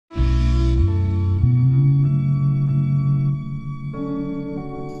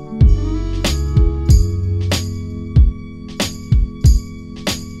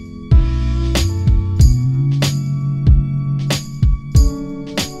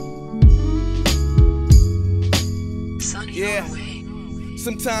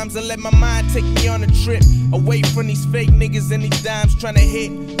Sometimes I let my mind take me on a trip, away from these fake niggas and these dimes trying to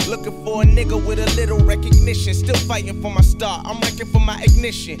hit. Looking for a nigga with a little recognition, still fighting for my star, I'm wrecking for my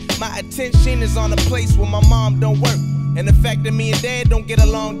ignition. My attention is on a place where my mom don't work, and the fact that me and dad don't get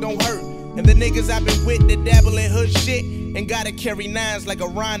along don't hurt. And the niggas I've been with that dabble in hood shit and gotta carry nines like a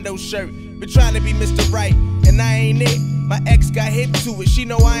Rondo shirt. Been trying to be Mr. Right, and I ain't it. My ex got hip to it, she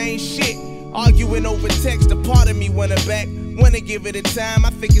know I ain't shit. Arguing over text, a part of me wanna back. Wanna give it a time, I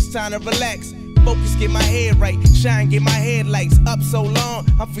think it's time to relax. Focus, get my head right, shine, get my headlights up so long,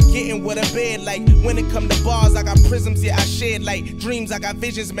 I'm forgetting what a bed like. When it come to bars, I got prisms, yeah, I shed light. Dreams, I got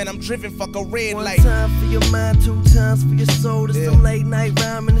visions, man, I'm driven, fuck a red light. One time for your mind, two times for your soul. This some late night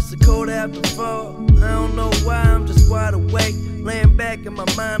rhyming, it's a cold after fall. I don't know why, I'm just wide awake, laying back in my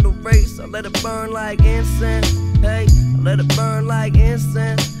mind erase. I let it burn like incense, hey, I let it burn like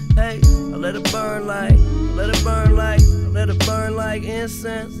incense. Hey, I let it burn like, I let it burn like, I let it burn like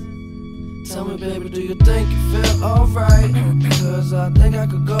incense. Tell me, baby, do you think you feel alright? Cause I think I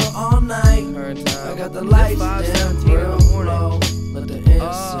could go all night. I got the lights down real low, let the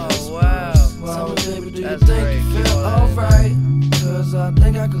incense burn. Tell me, baby, do you think you feel alright? Cause I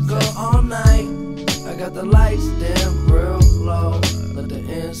think I could go all night. I got the lights down real low, let the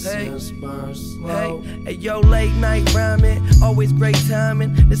incense burn slow. Hey, yo, late night rhyming, always great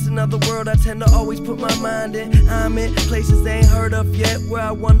timing. This another world I tend to always put my mind in. I'm in places they ain't heard of yet, where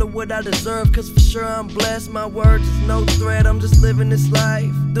I wonder what I deserve. Cause for sure I'm blessed, my words is no threat, I'm just living this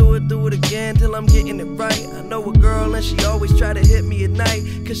life. Do it again till I'm getting it right. I know a girl and she always try to hit me at night,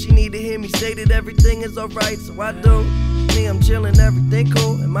 cause she need to hear me say that everything is alright. So I do, me, I'm chillin', everything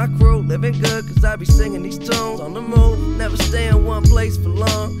cool. And my crew living good, cause I be singing these tunes on the move. Never stay in one place for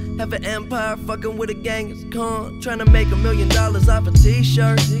long. Have an empire, fucking with a gang is con. Tryna make $1 million off a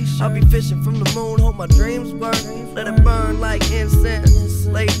t-shirt. I'll be fishing from the moon, hope my dreams work. Let it burn like incense.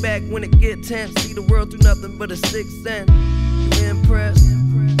 Lay back when it get tense. See the world through nothing but a sixth sense. You impressed?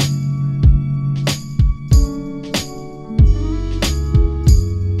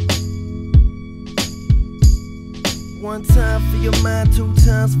 One time for your mind, two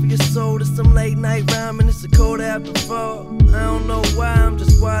times for your soul. This some late night rhyming, it's a cold after fall. I don't know why, I'm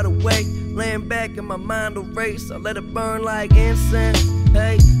just wide awake, laying back in my mind erase. I let it burn like incense,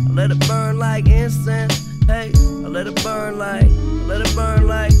 hey, I let it burn like incense, hey, I let it burn like, I let it burn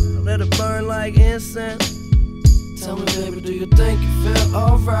like, I let it burn like incense. Tell me, baby, do you think you feel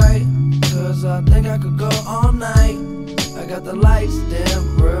alright? Cause I think I could go all night. I got the lights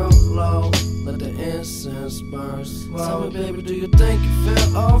dim real low, let the incense burn slow. Tell me, baby, do you think you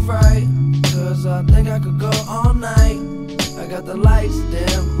feel alright? Cause I think I could go all night. I got the lights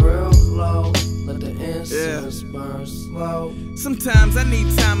dim real low, let the incense burn slow. Sometimes I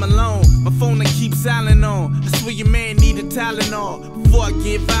need time alone, my phone that keeps silent on. I swear your man need a Tylenol before I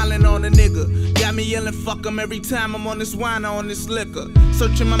get violent on a nigga. Got me yelling fuck him every time I'm on this wine or on this liquor.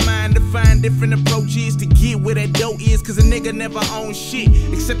 Searching my mind to find different approaches to get where that dough is, cause a nigga never owns shit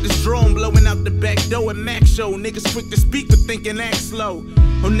except this drone blowing out the back door at Mac Show. Niggas quick to speak but thinking act slow.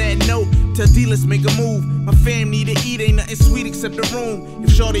 On that note, tell dealers make a move. My fam need to eat, ain't nothing sweet except the room.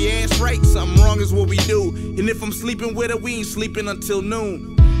 If shorty ass right, something wrong is what we do. And if I'm sleeping with her, we ain't sleeping until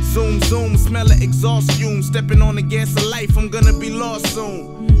noon. Zoom, zoom, smell of exhaust fumes. Stepping on the gas of life, I'm gonna be lost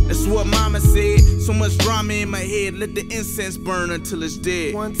soon. That's what mama said. So much drama in my head, let the incense burn until it's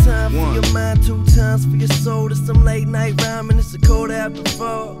dead. One time for your mind, two times for your soul. This some late night rhyming, it's a cold after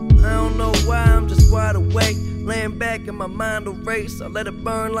fall. I don't know why, I'm just wide awake, laying back in my mind erase. I let it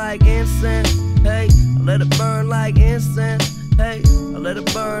burn like incense, hey, I let it burn like incense, hey, I let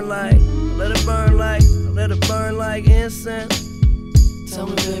it burn like, I let it burn like, I let it burn like incense. Tell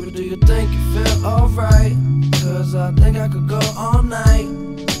me, baby, do you think you feel alright? Cause I think I could go all night.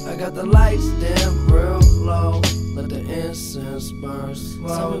 I got the lights dim real low, let the incense burn slow.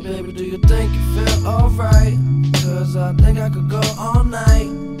 Tell me, baby, do you think you feel alright? Cause I think I could go all night.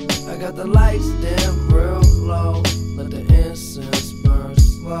 I got the lights dim real